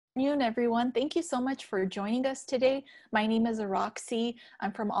Afternoon, everyone. Thank you so much for joining us today. My name is Roxy.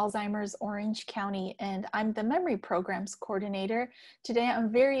 I'm from Alzheimer's Orange County, and I'm the Memory Programs Coordinator. Today,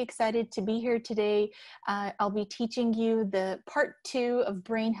 I'm very excited to be here today. I'll be teaching you the part 2 of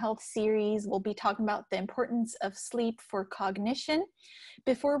Brain Health series. We'll be talking about the importance of sleep for cognition.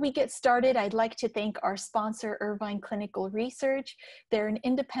 Before we get started, I'd like to thank our sponsor, Irvine Clinical Research. They're an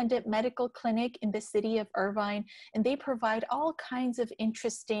independent medical clinic in the city of Irvine, and they provide all kinds of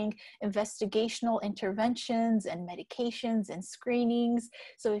interesting investigational interventions and medications and screenings.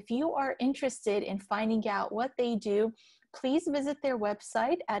 So if you are interested in finding out what they do, please visit their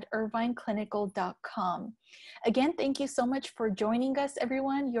website at irvineclinical.com. Again, thank you so much for joining us,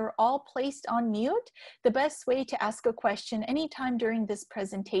 everyone. You're all placed on mute. The best way to ask a question anytime during this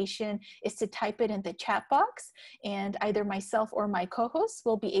presentation is to type it in the chat box, and either myself or my co-hosts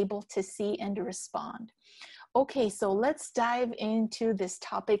will be able to see and respond. Okay, so let's dive into this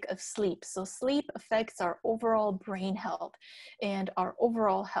topic of sleep. So sleep affects our overall brain health and our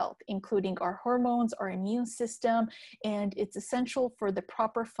overall health, including our hormones, our immune system, and it's essential for the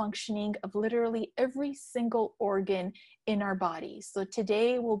proper functioning of literally every single organ in our bodies. So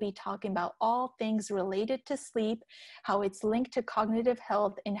today we'll be talking about all things related to sleep, how it's linked to cognitive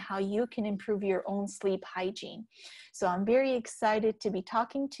health, and how you can improve your own sleep hygiene. So I'm very excited to be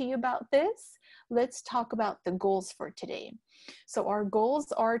talking to you about this. Let's talk about the goals for today. So our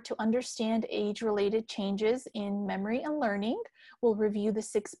goals are to understand age-related changes in memory and learning. We'll review the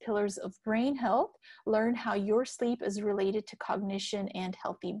 6 pillars of brain health, learn how your sleep is related to cognition and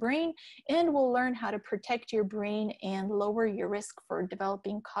healthy brain, and we'll learn how to protect your brain and lower your risk for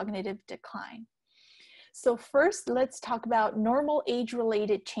developing cognitive decline. So first, let's talk about normal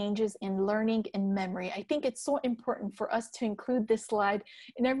age-related changes in learning and memory. I think it's so important for us to include this slide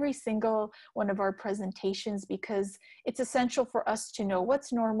in every single one of our presentations because it's essential for us to know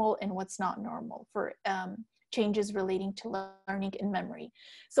what's normal and what's not normal for changes relating to learning and memory.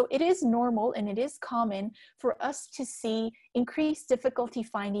 So it is normal and it is common for us to see increased difficulty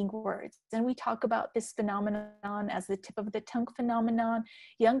finding words. And we talk about this phenomenon as the tip of the tongue phenomenon.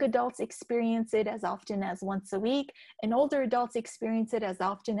 Young adults experience it as often as once a week, and older adults experience it as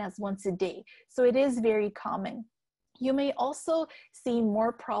often as once a day. So it is very common. You may also see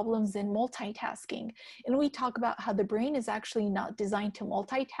more problems in multitasking. And we talk about how the brain is actually not designed to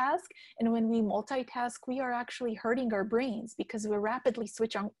multitask. And when we multitask, we are actually hurting our brains because we're rapidly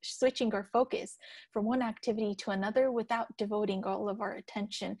switching our focus from one activity to another without devoting all of our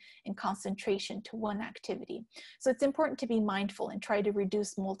attention and concentration to one activity. So it's important to be mindful and try to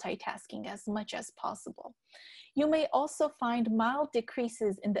reduce multitasking as much as possible. You may also find mild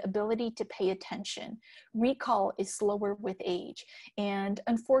decreases in the ability to pay attention. Recall is slower with age. And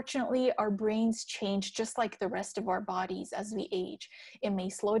unfortunately, our brains change just like the rest of our bodies as we age. It may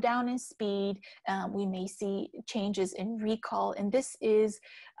slow down in speed. We may see changes in recall. And this is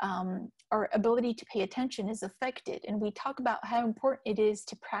our ability to pay attention is affected. And we talk about how important it is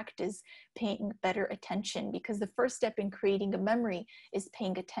to practice paying better attention because the first step in creating a memory is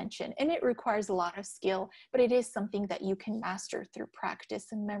paying attention. And it requires a lot of skill, but it is something that you can master through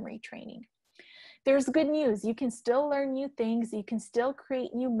practice and memory training. There's good news. You can still learn new things, you can still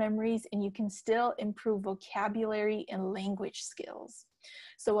create new memories, and you can still improve vocabulary and language skills.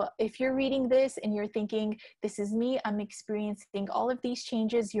 So if you're reading this and you're thinking, this is me, I'm experiencing all of these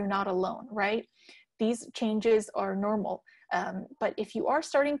changes, you're not alone, right? These changes are normal. But if you are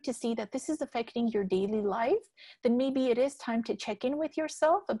starting to see that this is affecting your daily life, then maybe it is time to check in with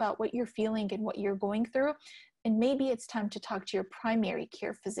yourself about what you're feeling and what you're going through. And maybe it's time to talk to your primary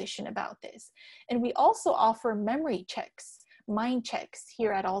care physician about this. And we also offer memory checks, mind checks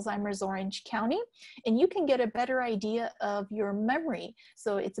here at Alzheimer's Orange County, and you can get a better idea of your memory.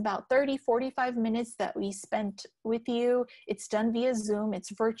 So it's about 30-45 minutes that we spent with you. It's done via Zoom,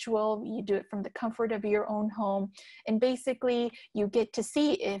 it's virtual, you do it from the comfort of your own home, and basically you get to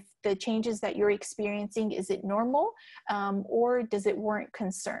see if the changes that you're experiencing, is it normal or does it warrant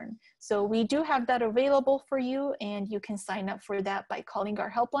concern? So we do have that available for you, and you can sign up for that by calling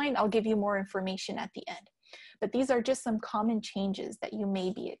our helpline. I'll give you more information at the end. But these are just some common changes that you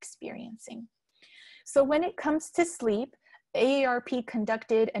may be experiencing. So when it comes to sleep, AARP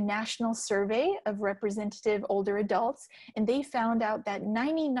conducted a national survey of representative older adults, and they found out that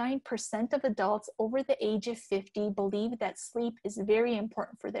 99% of adults over the age of 50 believe that sleep is very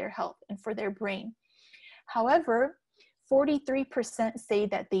important for their health and for their brain. However, 43% say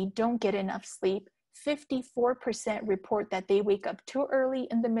that they don't get enough sleep, 54% report that they wake up too early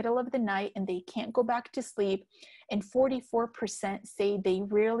in the middle of the night and they can't go back to sleep. And 44% say they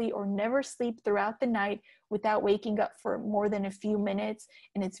rarely or never sleep throughout the night without waking up for more than a few minutes.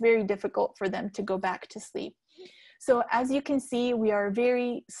 And it's very difficult for them to go back to sleep. So as you can see, we are a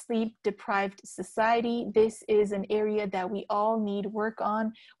very sleep deprived society. This is an area that we all need work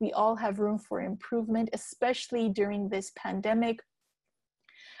on. We all have room for improvement, especially during this pandemic,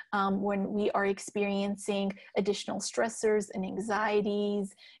 when we are experiencing additional stressors and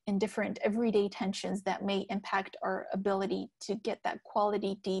anxieties and different everyday tensions that may impact our ability to get that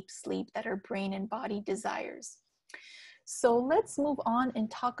quality deep sleep that our brain and body desires. So let's move on and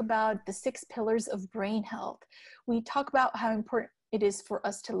talk about the 6 pillars of brain health. We talk about how important it is for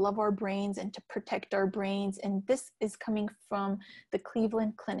us to love our brains and to protect our brains. And this is coming from the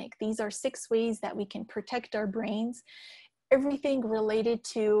Cleveland Clinic. These are 6 ways that we can protect our brains. Everything related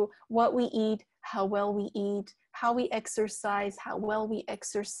to what we eat, how well we eat, how we exercise, how well we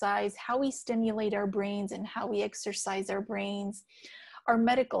exercise, how we stimulate our brains and how we exercise our brains. Our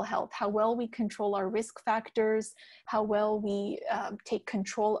medical health, how well we control our risk factors, how well we take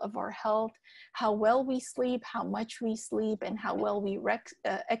control of our health, how well we sleep, how much we sleep, and how well we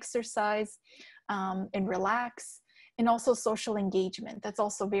exercise and relax. And also social engagement. That's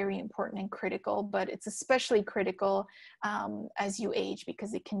also very important and critical, but it's especially critical as you age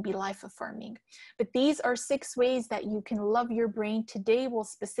because it can be life affirming. But these are 6 ways that you can love your brain. Today we'll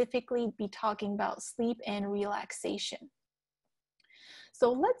specifically be talking about sleep and relaxation.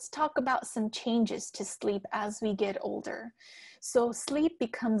 So let's talk about some changes to sleep as we get older. So sleep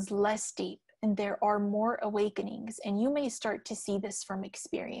becomes less deep and there are more awakenings, and you may start to see this from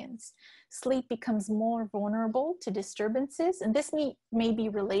experience. Sleep becomes more vulnerable to disturbances, and this may be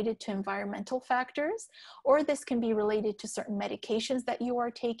related to environmental factors, or this can be related to certain medications that you are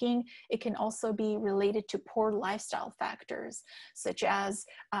taking. It can also be related to poor lifestyle factors, such as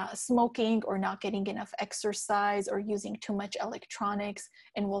smoking or not getting enough exercise or using too much electronics,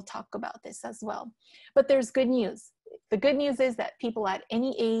 and we'll talk about this as well. But there's good news. The good news is that people at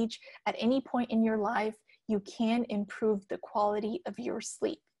any age, at any point in your life, you can improve the quality of your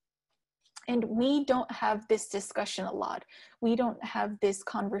sleep. And we don't have this discussion a lot. We don't have this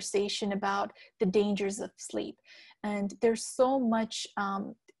conversation about the dangers of sleep. And there's so much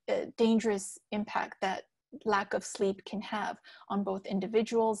dangerous impact that lack of sleep can have on both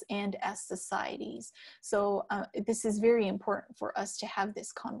individuals and as societies. So this is very important for us to have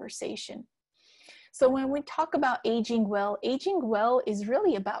this conversation. So when we talk about aging well is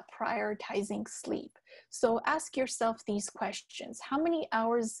really about prioritizing sleep. So ask yourself these questions. How many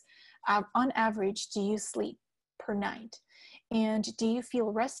hours on average do you sleep per night? And do you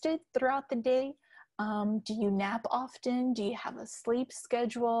feel rested throughout the day? Do you nap often? Do you have a sleep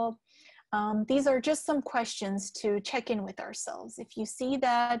schedule? These are just some questions to check in with ourselves. If you see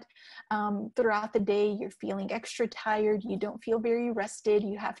that throughout the day you're feeling extra tired, you don't feel very rested,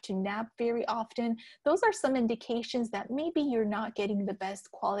 you have to nap very often, those are some indications that maybe you're not getting the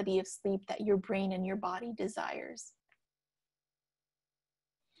best quality of sleep that your brain and your body desires.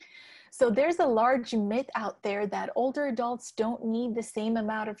 So there's a large myth out there that older adults don't need the same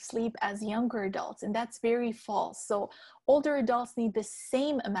amount of sleep as younger adults, and that's very false. So older adults need the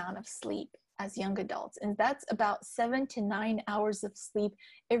same amount of sleep as young adults, and that's about 7 to 9 hours of sleep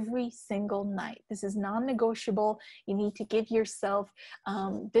every single night. This is non-negotiable. You need to give yourself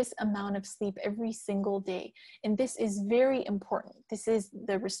this amount of sleep every single day, and this is very important. This is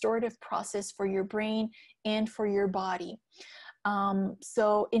the restorative process for your brain and for your body.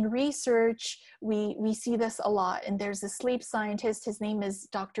 So in research, we see this a lot, and there's a sleep scientist, his name is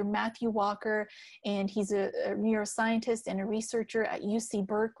Dr. Matthew Walker, and he's a neuroscientist and a researcher at UC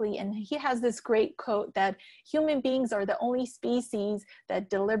Berkeley, and he has this great quote that human beings are the only species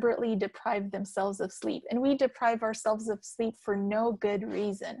that deliberately deprive themselves of sleep, and we deprive ourselves of sleep for no good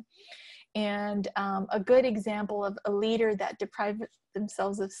reason. And a good example of a leader that deprived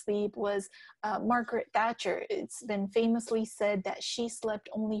themselves of sleep was Margaret Thatcher. It's been famously said that she slept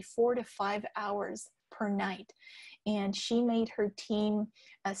only 4 to 5 hours per night, and she made her team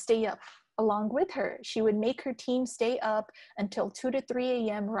stay up along with her. She would make her team stay up until 2 to 3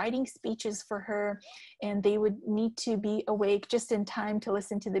 a.m. writing speeches for her, and they would need to be awake just in time to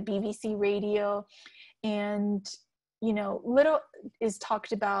listen to the BBC radio. And, you know, little is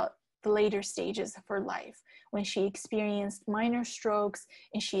talked about the later stages of her life, when she experienced minor strokes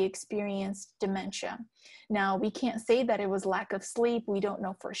and she experienced dementia. Now, we can't say that it was lack of sleep. We don't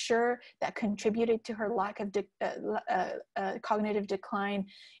know for sure that contributed to her lack of cognitive decline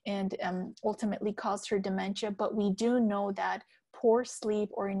and ultimately caused her dementia, but we do know that poor sleep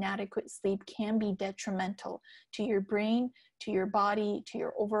or inadequate sleep can be detrimental to your brain, to your body, to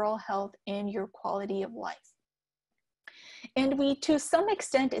your overall health, and your quality of life. And we, to some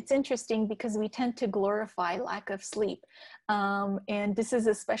extent, it's interesting because we tend to glorify lack of sleep. And this is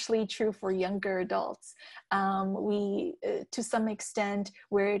especially true for younger adults. We, to some extent,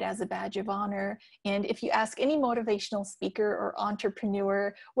 wear it as a badge of honor. And if you ask any motivational speaker or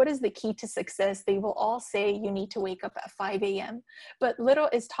entrepreneur, what is the key to success? They will all say you need to wake up at 5 a.m. But little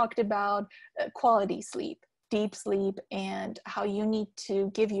is talked about quality sleep, deep sleep, and how you need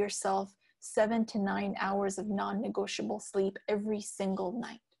to give yourself 7 to 9 hours of non-negotiable sleep every single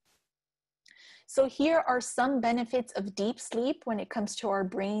night. So here are some benefits of deep sleep when it comes to our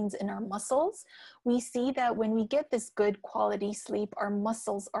brains and our muscles. We see that when we get this good quality sleep, our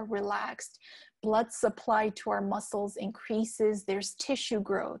muscles are relaxed. Blood supply to our muscles increases, there's tissue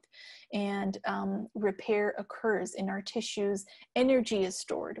growth, and repair occurs in our tissues. Energy is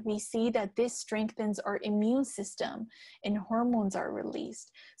stored. We see that this strengthens our immune system and hormones are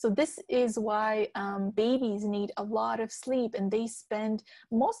released. So this is why babies need a lot of sleep, and they spend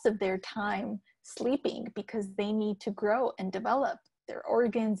most of their time sleeping because they need to grow and develop their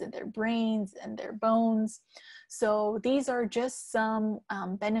organs and their brains and their bones. So these are just some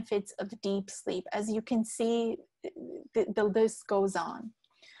benefits of deep sleep. As you can see, the list goes on.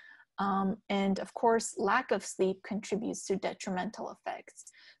 And of course, lack of sleep contributes to detrimental effects.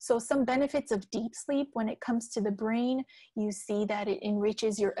 So some benefits of deep sleep when it comes to the brain, you see that it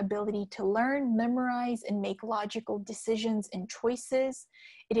enriches your ability to learn, memorize, and make logical decisions and choices.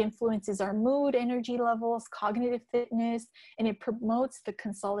 It influences our mood, energy levels, cognitive fitness, and it promotes the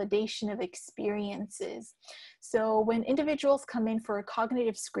consolidation of experiences. So when individuals come in for a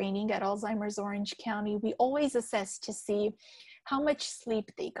cognitive screening at Alzheimer's Orange County, we always assess to see how much sleep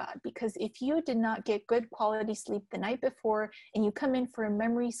they got, because if you did not get good quality sleep the night before and you come in for a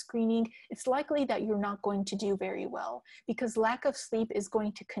memory screening, it's likely that you're not going to do very well, because lack of sleep is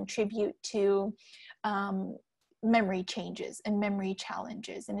going to contribute to memory changes and memory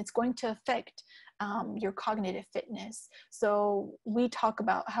challenges, and it's going to affect your cognitive fitness. So we talk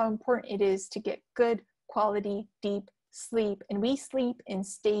about how important it is to get good quality deep sleep, and we sleep in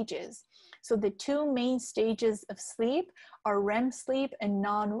stages. So the two main stages of sleep are REM sleep and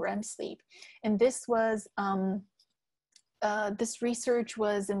non-REM sleep. And this was, this research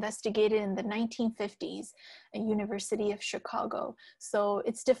was investigated in the 1950s at University of Chicago. So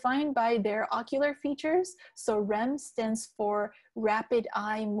it's defined by their ocular features. So REM stands for rapid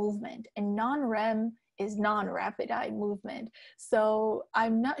eye movement, and non-REM is non-rapid eye movement. So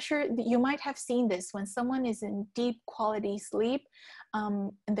I'm not sure, you might have seen this when someone is in deep quality sleep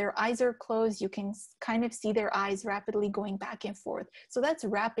and their eyes are closed, you can kind of see their eyes rapidly going back and forth. So that's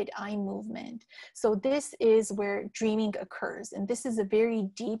rapid eye movement. So this is where dreaming occurs, and this is a very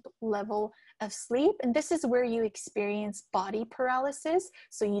deep level of sleep, and this is where you experience body paralysis,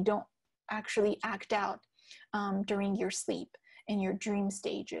 so you don't actually act out during your sleep in your dream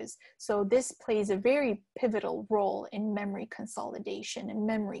stages. So this plays a very pivotal role in memory consolidation and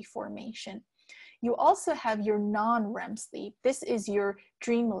memory formation. You also have your non-REM sleep. This is your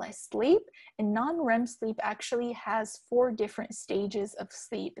dreamless sleep, and non-REM sleep actually has 4 different stages of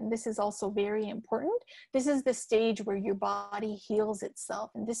sleep, and this is also very important. This is the stage where your body heals itself,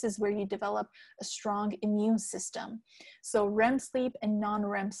 and this is where you develop a strong immune system. So REM sleep and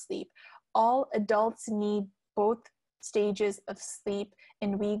non-REM sleep. All adults need both stages of sleep,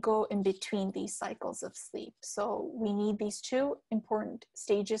 and we go in between these cycles of sleep. So we need these 2 important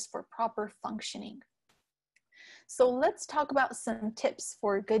stages for proper functioning. So let's talk about some tips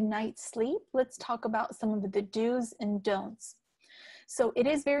for a good night's sleep. Let's talk about some of the do's and don'ts. So it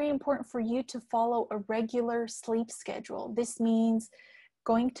is very important for you to follow a regular sleep schedule. This means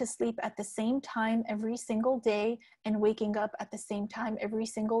going to sleep at the same time every single day and waking up at the same time every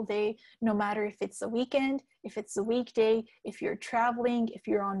single day, no matter if it's a weekend, if it's a weekday, if you're traveling, if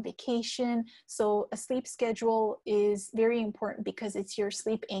you're on vacation. So a sleep schedule is very important because it's your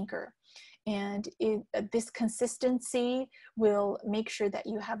sleep anchor. And this consistency will make sure that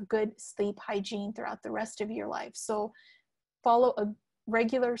you have good sleep hygiene throughout the rest of your life. So follow a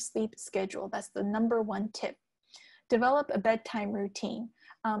regular sleep schedule. That's the #1 tip. Develop a bedtime routine.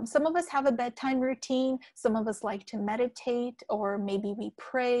 Some of us have a bedtime routine. Some of us like to meditate, or maybe we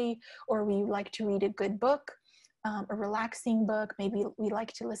pray, or we like to read a good book, a relaxing book. Maybe we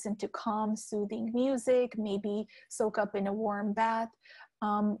like to listen to calm, soothing music, maybe soak up in a warm bath.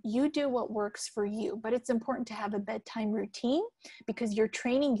 You do what works for you, but it's important to have a bedtime routine because you're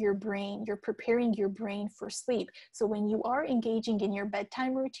training your brain, you're preparing your brain for sleep. So when you are engaging in your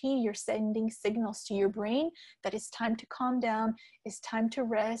bedtime routine, you're sending signals to your brain that it's time to calm down, it's time to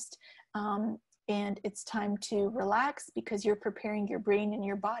rest, and it's time to relax because you're preparing your brain and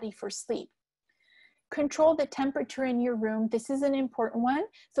your body for sleep. Control the temperature in your room. This is an important one.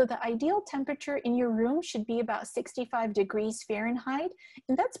 So the ideal temperature in your room should be about 65 degrees Fahrenheit.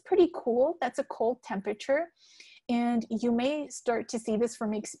 And that's pretty cool. That's a cold temperature. And you may start to see this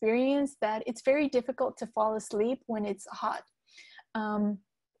from experience that it's very difficult to fall asleep when it's hot.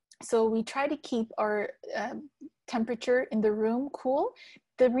 So we try to keep our temperature in the room cool.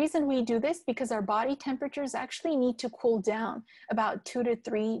 The reason we do this because our body temperatures actually need to cool down about 2 to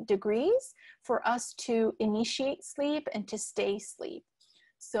 3 degrees for us to initiate sleep and to stay asleep.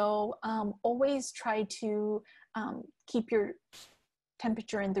 So always try to keep your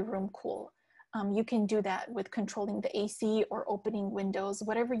temperature in the room cool. You can do that with controlling the AC or opening windows,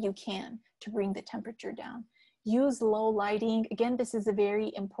 whatever you can to bring the temperature down. Use low lighting. Again, this is a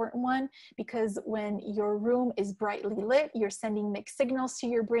very important one because when your room is brightly lit, you're sending mixed signals to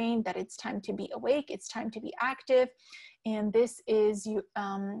your brain that it's time to be awake, it's time to be active, and this is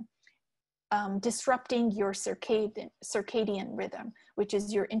disrupting your circadian rhythm, which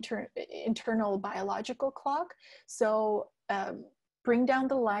is your internal biological clock. So bring down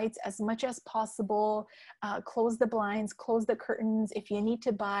the lights as much as possible, close the blinds, close the curtains. If you need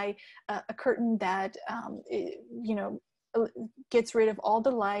to buy a curtain that, gets rid of all the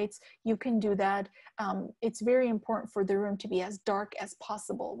lights, you can do that. It's very important for the room to be as dark as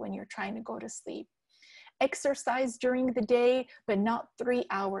possible when you're trying to go to sleep. Exercise during the day, but not 3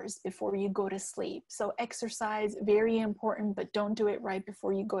 hours before you go to sleep. So exercise, very important, but don't do it right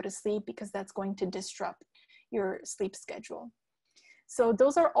before you go to sleep because that's going to disrupt your sleep schedule. So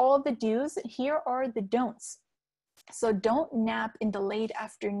those are all the do's. Here are the don'ts. So don't nap in the late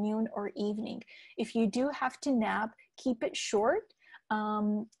afternoon or evening. If you do have to nap, keep it short.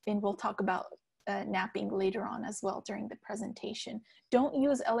 And we'll talk about napping later on as well during the presentation. Don't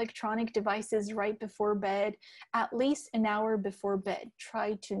use electronic devices right before bed, at least an hour before bed.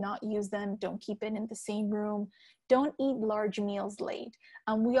 Try to not use them. Don't keep it in the same room. Don't eat large meals late.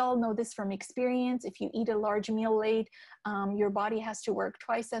 We all know this from experience. If you eat a large meal late, your body has to work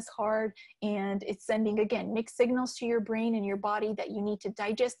twice as hard, and it's sending, again, mixed signals to your brain and your body that you need to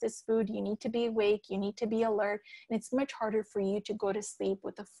digest this food, you need to be awake, you need to be alert, and it's much harder for you to go to sleep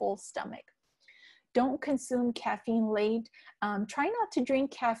with a full stomach. Don't consume caffeine late. Try not to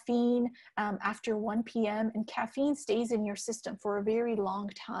drink caffeine after 1 p.m. and caffeine stays in your system for a very long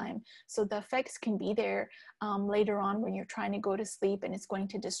time. So the effects can be there later on when you're trying to go to sleep and it's going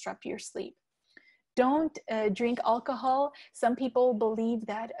to disrupt your sleep. Don't drink alcohol. Some people believe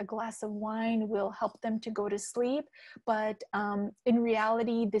that a glass of wine will help them to go to sleep, but in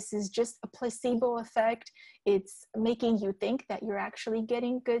reality, this is just a placebo effect. It's making you think that you're actually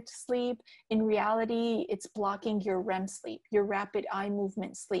getting good sleep. In reality, it's blocking your REM sleep, your rapid eye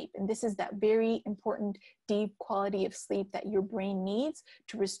movement sleep. And this is that very important deep quality of sleep that your brain needs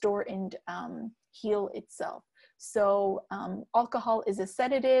to restore and heal itself. So alcohol is a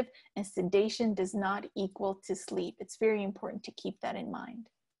sedative, and sedation does not equal to sleep. It's very important to keep that in mind.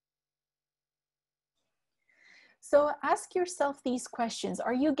 So ask yourself these questions.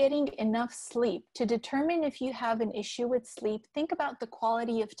 Are you getting enough sleep? To determine if you have an issue with sleep, think about the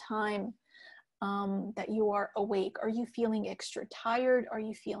quality of time that you are awake. Are you feeling extra tired? Are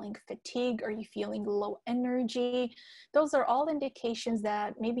you feeling fatigued? Are you feeling low energy? Those are all indications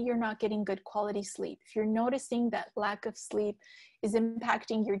that maybe you're not getting good quality sleep. If you're noticing that lack of sleep is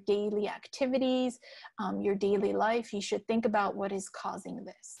impacting your daily activities, your daily life, you should think about what is causing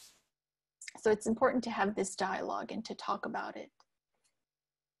this. So it's important to have this dialogue and to talk about it.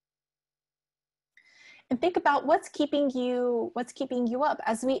 And think about what's keeping you up.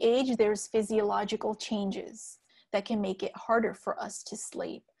 As we age, there's physiological changes that can make it harder for us to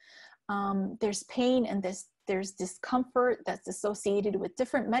sleep. There's pain and there's discomfort that's associated with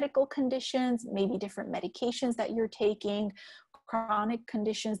different medical conditions, maybe different medications that you're taking, chronic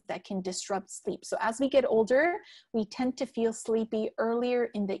conditions that can disrupt sleep. So as we get older, we tend to feel sleepy earlier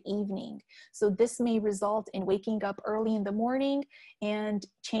in the evening. So this may result in waking up early in the morning and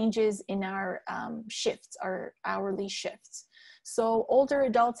changes in our shifts, our hourly shifts. So older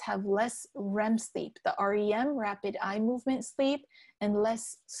adults have less REM sleep, the REM, rapid eye movement sleep, and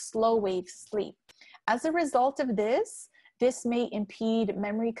less slow wave sleep. As a result of this may impede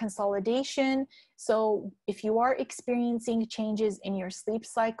memory consolidation. So if you are experiencing changes in your sleep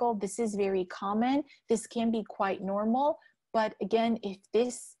cycle, this is very common. This can be quite normal, But again, if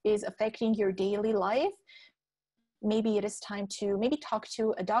this is affecting your daily life, maybe it is time to maybe talk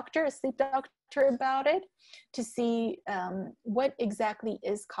to a doctor, a sleep doctor about it, to see what exactly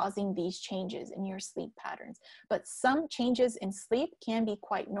is causing these changes in your sleep patterns. But some changes in sleep can be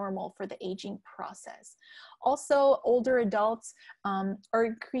quite normal for the aging process. Also, older adults are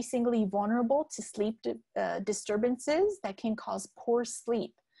increasingly vulnerable to sleep disturbances that can cause poor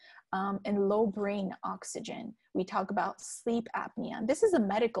sleep. And low brain oxygen. We talk about sleep apnea. This is a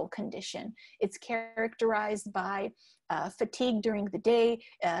medical condition. It's characterized by fatigue during the day.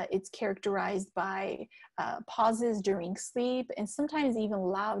 It's characterized by pauses during sleep, and sometimes even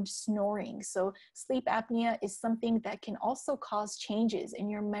loud snoring. So sleep apnea is something that can also cause changes in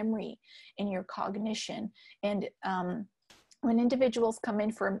your memory, in your cognition. And when individuals come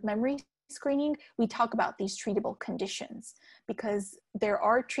in for memory screening, we talk about these treatable conditions because there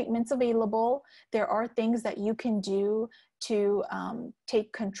are treatments available. There are things that you can do to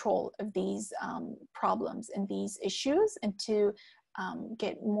take control of these problems and these issues, and to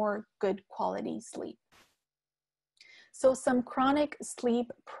get more good quality sleep. So some chronic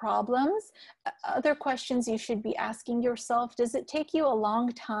sleep problems, other questions you should be asking yourself: does it take you a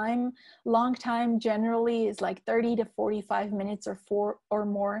long time? Long time generally is like 30 to 45 minutes or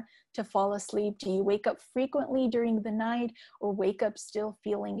more to fall asleep. Do you wake up frequently during the night, or wake up still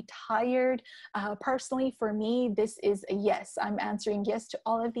feeling tired? Personally, for me, this is a yes. I'm answering yes to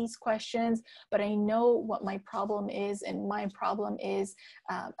all of these questions, but I know what my problem is, and my problem is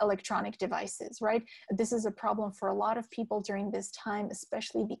electronic devices, right? This is a problem for a lot of people during this time,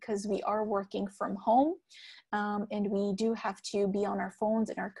 especially because we are working from home, and we do have to be on our phones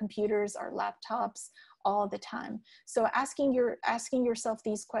and our computers, our laptops all the time. So asking yourself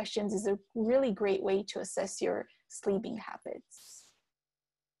these questions is a really great way to assess your sleeping habits.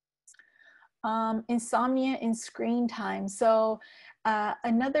 Insomnia and screen time. So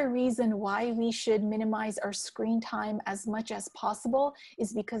another reason why we should minimize our screen time as much as possible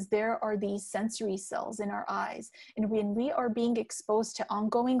is because there are these sensory cells in our eyes. And when we are being exposed to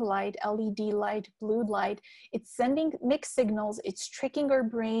ongoing light, LED light, blue light, it's sending mixed signals. It's tricking our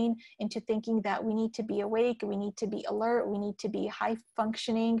brain into thinking that we need to be awake, we need to be alert, we need to be high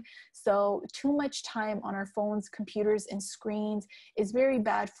functioning. So too much time on our phones, computers, and screens is very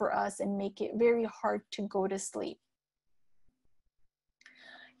bad for us and make it very hard to go to sleep.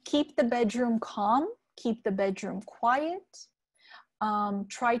 Keep the bedroom calm, keep the bedroom quiet.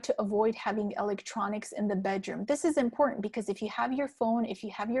 Try to avoid having electronics in the bedroom. This is important because if you have your phone, if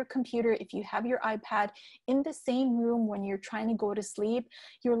you have your computer, if you have your iPad in the same room when you're trying to go to sleep,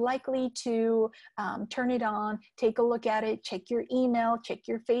 you're likely to turn it on, take a look at it, check your email, check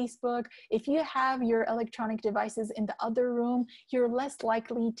your Facebook. If you have your electronic devices in the other room, you're less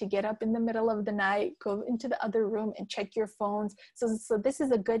likely to get up in the middle of the night, go into the other room and check your phones. So this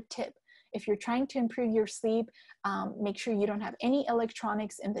is a good tip. If you're trying to improve your sleep, make sure you don't have any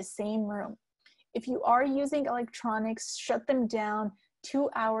electronics in the same room. If you are using electronics, shut them down 2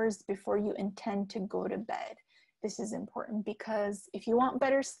 hours before you intend to go to bed. This is important because if you want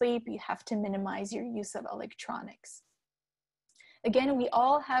better sleep, you have to minimize your use of electronics. Again, we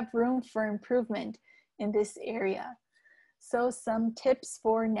all have room for improvement in this area. So some tips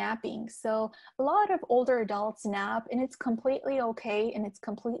for napping. So a lot of older adults nap, and it's completely okay and it's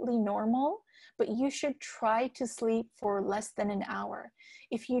completely normal, but you should try to sleep for less than an hour.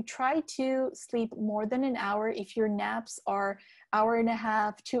 If you try to sleep more than an hour, if your naps are hour and a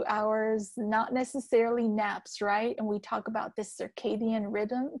half, 2 hours, not necessarily naps, right? And we talk about this circadian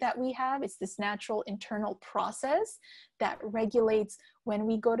rhythm that we have. It's this natural internal process that regulates when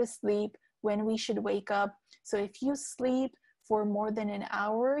we go to sleep, when we should wake up. So if you sleep for more than an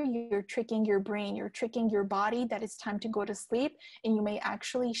hour, you're tricking your brain, you're tricking your body that it's time to go to sleep, and you may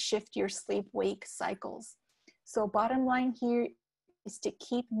actually shift your sleep-wake cycles. So bottom line here is to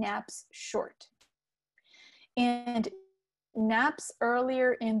keep naps short. And naps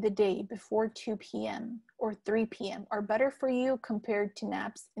earlier in the day before 2 p.m. or 3 p.m. are better for you compared to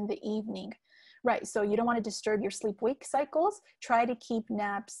naps in the evening. Right, so you don't want to disturb your sleep-wake cycles. Try to keep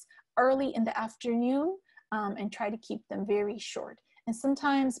naps early in the afternoon and try to keep them very short. And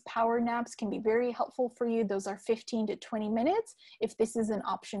sometimes power naps can be very helpful for you. Those are 15 to 20 minutes. If this is an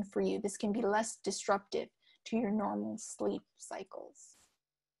option for you, this can be less disruptive to your normal sleep cycles.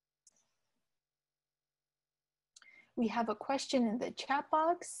 We have a question in the chat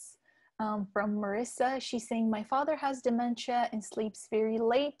box from Marissa. She's saying, my father has dementia and sleeps very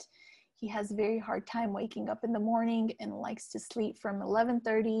late. He has a very hard time waking up in the morning and likes to sleep from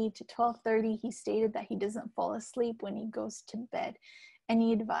 11:30 to 12:30. He stated that he doesn't fall asleep when he goes to bed.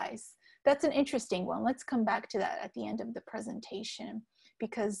 Any advice? That's an interesting one. Let's come back to that at the end of the presentation,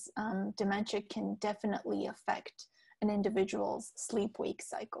 because dementia can definitely affect an individual's sleep-wake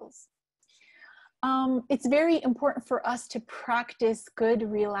cycles. It's very important for us to practice good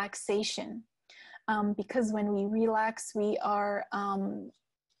relaxation, because when we relax, we are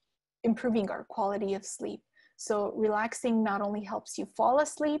improving our quality of sleep. So relaxing not only helps you fall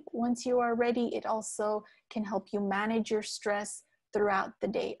asleep once you are ready, it also can help you manage your stress throughout the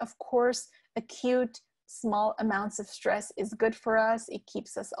day. Of course, acute small amounts of stress is good for us. It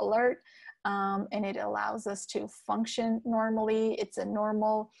keeps us alert, and it allows us to function normally. It's a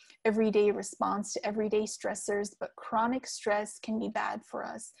normal everyday response to everyday stressors, but chronic stress can be bad for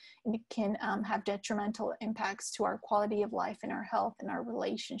us. And it can have detrimental impacts to our quality of life and our health and our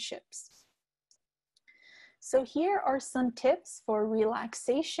relationships. So here are some tips for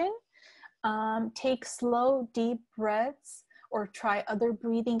relaxation. Take slow, deep breaths, or try other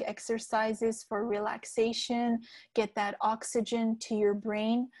breathing exercises for relaxation. Get that oxygen to your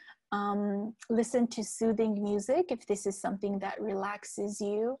brain. Listen to soothing music if this is something that relaxes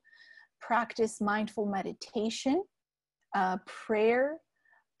you. Practice mindful meditation, prayer,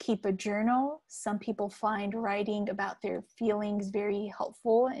 keep a journal. Some people find writing about their feelings very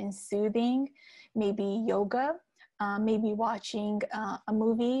helpful and soothing. Maybe yoga. Maybe watching a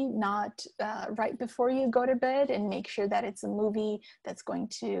movie not right before you go to bed, and make sure that it's a movie that's going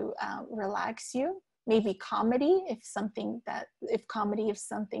to relax you. Maybe comedy, if comedy is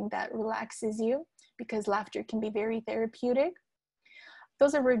something that relaxes you, because laughter can be very therapeutic.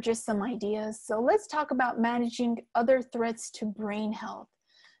 Those are just some ideas. So let's talk about managing other threats to brain health.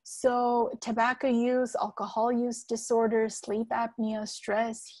 So tobacco use, alcohol use disorders, sleep apnea,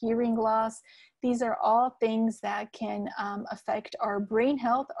 stress, hearing loss, these are all things that can affect our brain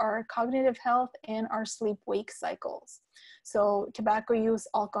health, our cognitive health, and our sleep-wake cycles. So tobacco use,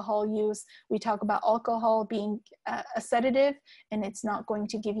 alcohol use, we talk about alcohol being a sedative, and it's not going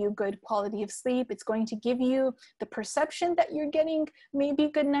to give you good quality of sleep. It's going to give you the perception that you're getting maybe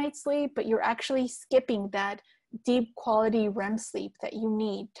good night's sleep, but you're actually skipping that deep quality REM sleep that you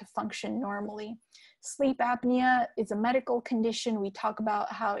need to function normally. Sleep apnea is a medical condition. We talk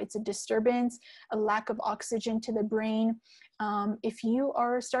about how it's a disturbance, a lack of oxygen to the brain. If you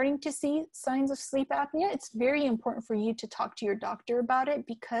are starting to see signs of sleep apnea, it's very important for you to talk to your doctor about it,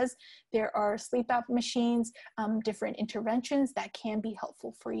 because there are sleep apnea machines, different interventions that can be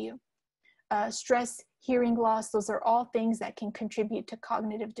helpful for you. Stress, hearing loss, those are all things that can contribute to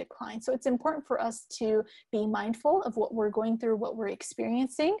cognitive decline. So it's important for us to be mindful of what we're going through, what we're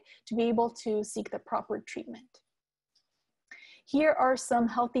experiencing, to be able to seek the proper treatment. Here are some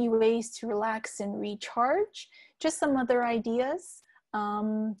healthy ways to relax and recharge. Just some other ideas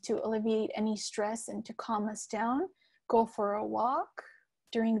to alleviate any stress and to calm us down. Go for a walk.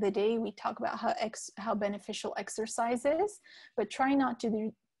 During the day, we talk about how beneficial exercise is, but try not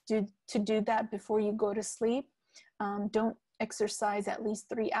to do that before you go to sleep. Don't exercise at least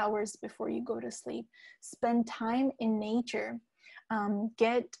 3 hours before you go to sleep. Spend time in nature.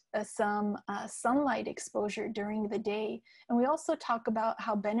 Get some sunlight exposure during the day. And we also talk about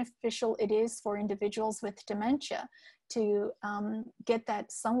how beneficial it is for individuals with dementia to get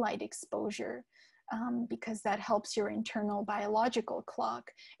that sunlight exposure, because that helps your internal biological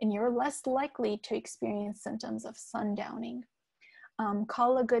clock, and you're less likely to experience symptoms of sundowning.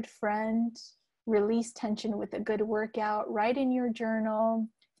 Call a good friend, release tension with a good workout, write in your journal.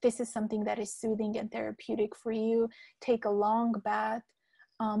 If this is something that is soothing and therapeutic for you, take a long bath,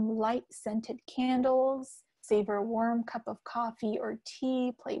 light scented candles, savor a warm cup of coffee or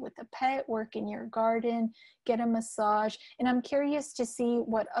tea, play with a pet, work in your garden, get a massage. And I'm curious to see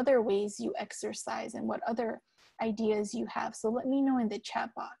what other ways you exercise and what other ideas you have. So let me know in the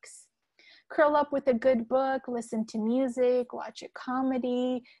chat box. Curl up with a good book, listen to music, watch a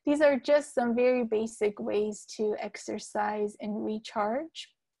comedy. These are just some very basic ways to exercise and recharge.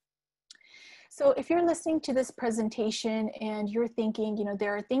 So if you're listening to this presentation and you're thinking,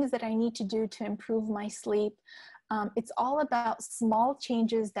 there are things that I need to do to improve my sleep, it's all about small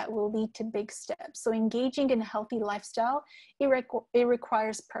changes that will lead to big steps. So engaging in a healthy lifestyle, it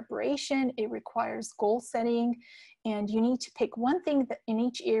requires preparation, it requires goal setting, and you need to pick one thing in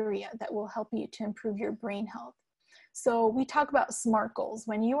each area that will help you to improve your brain health. So we talk about SMART goals.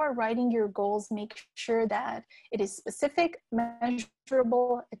 When you are writing your goals, make sure that it is specific,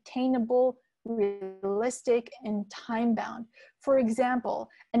 measurable, attainable, realistic, and time-bound. For example,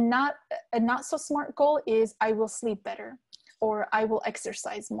 a not so smart goal is I will sleep better. or I will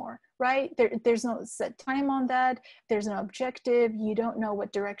exercise more, right? There's no set time on that. There's no objective. You don't know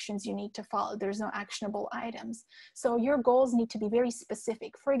what directions you need to follow. There's no actionable items. So your goals need to be very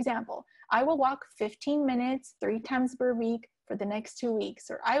specific. For example, I will walk 15 minutes 3 times per week for the next 2 weeks,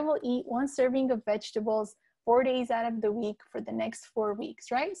 or I will eat 1 serving of vegetables 4 days out of the week for the next 4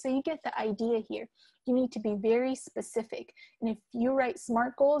 weeks, right? So you get the idea here. You need to be very specific. And if you write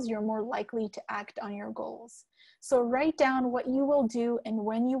SMART goals, you're more likely to act on your goals. So write down what you will do and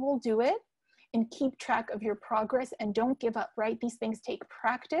when you will do it, and keep track of your progress, and don't give up, right? These things take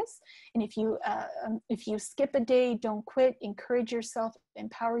practice. And if you skip a day, don't quit. Encourage yourself,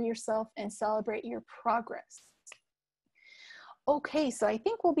 empower yourself, and celebrate your progress. Okay, so I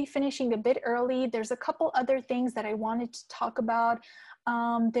think we'll be finishing a bit early. There's a couple other things that I wanted to talk about.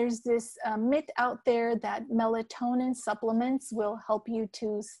 There's this myth out there that melatonin supplements will help you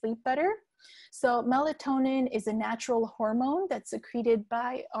to sleep better. So melatonin is a natural hormone that's secreted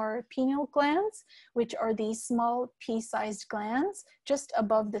by our pineal glands, which are these small pea-sized glands just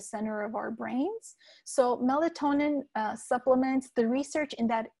above the center of our brains. So melatonin supplements, the research in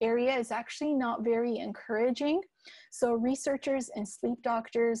that area is actually not very encouraging. So researchers and sleep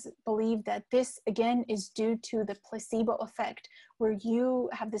doctors believe that this, again, is due to the placebo effect, where you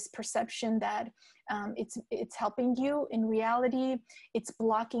have this perception that it's helping you. In reality, it's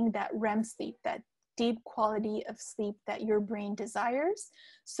blocking that REM sleep, that deep quality of sleep that your brain desires.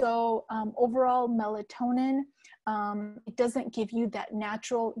 So overall, melatonin, it doesn't give you that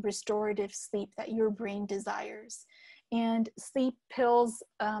natural restorative sleep that your brain desires. And sleep pills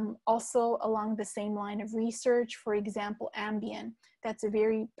also along the same line of research. For example, Ambien, that's a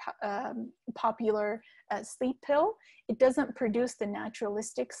very popular sleep pill. It doesn't produce the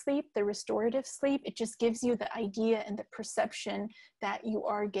naturalistic sleep, the restorative sleep. It just gives you the idea and the perception that you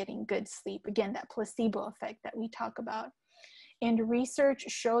are getting good sleep. Again, that placebo effect that we talk about. And research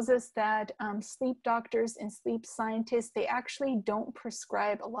shows us that sleep doctors and sleep scientists, they actually don't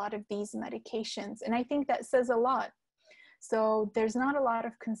prescribe a lot of these medications. And I think that says a lot. So there's not a lot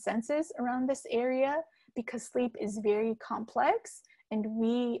of consensus around this area because sleep is very complex, and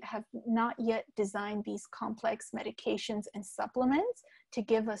we have not yet designed these complex medications and supplements to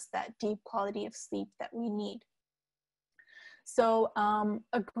give us that deep quality of sleep that we need. So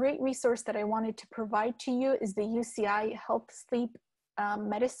a great resource that I wanted to provide to you is the UCI Health Sleep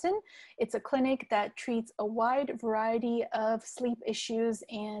Medicine. It's a clinic that treats a wide variety of sleep issues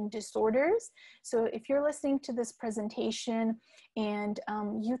and disorders. So if you're listening to this presentation and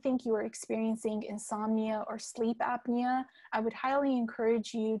you think you are experiencing insomnia or sleep apnea, I would highly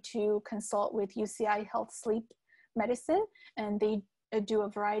encourage you to consult with UCI Health Sleep Medicine, and they do a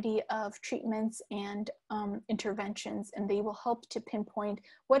variety of treatments and interventions, and they will help to pinpoint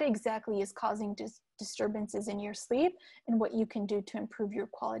what exactly is causing disturbances in your sleep and what you can do to improve your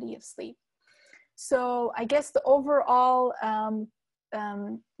quality of sleep. So I guess the overall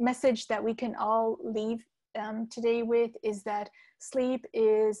message that we can all leave today with is that sleep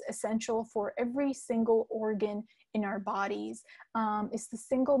is essential for every single organ in our bodies. It's the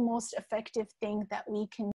single most effective thing that we can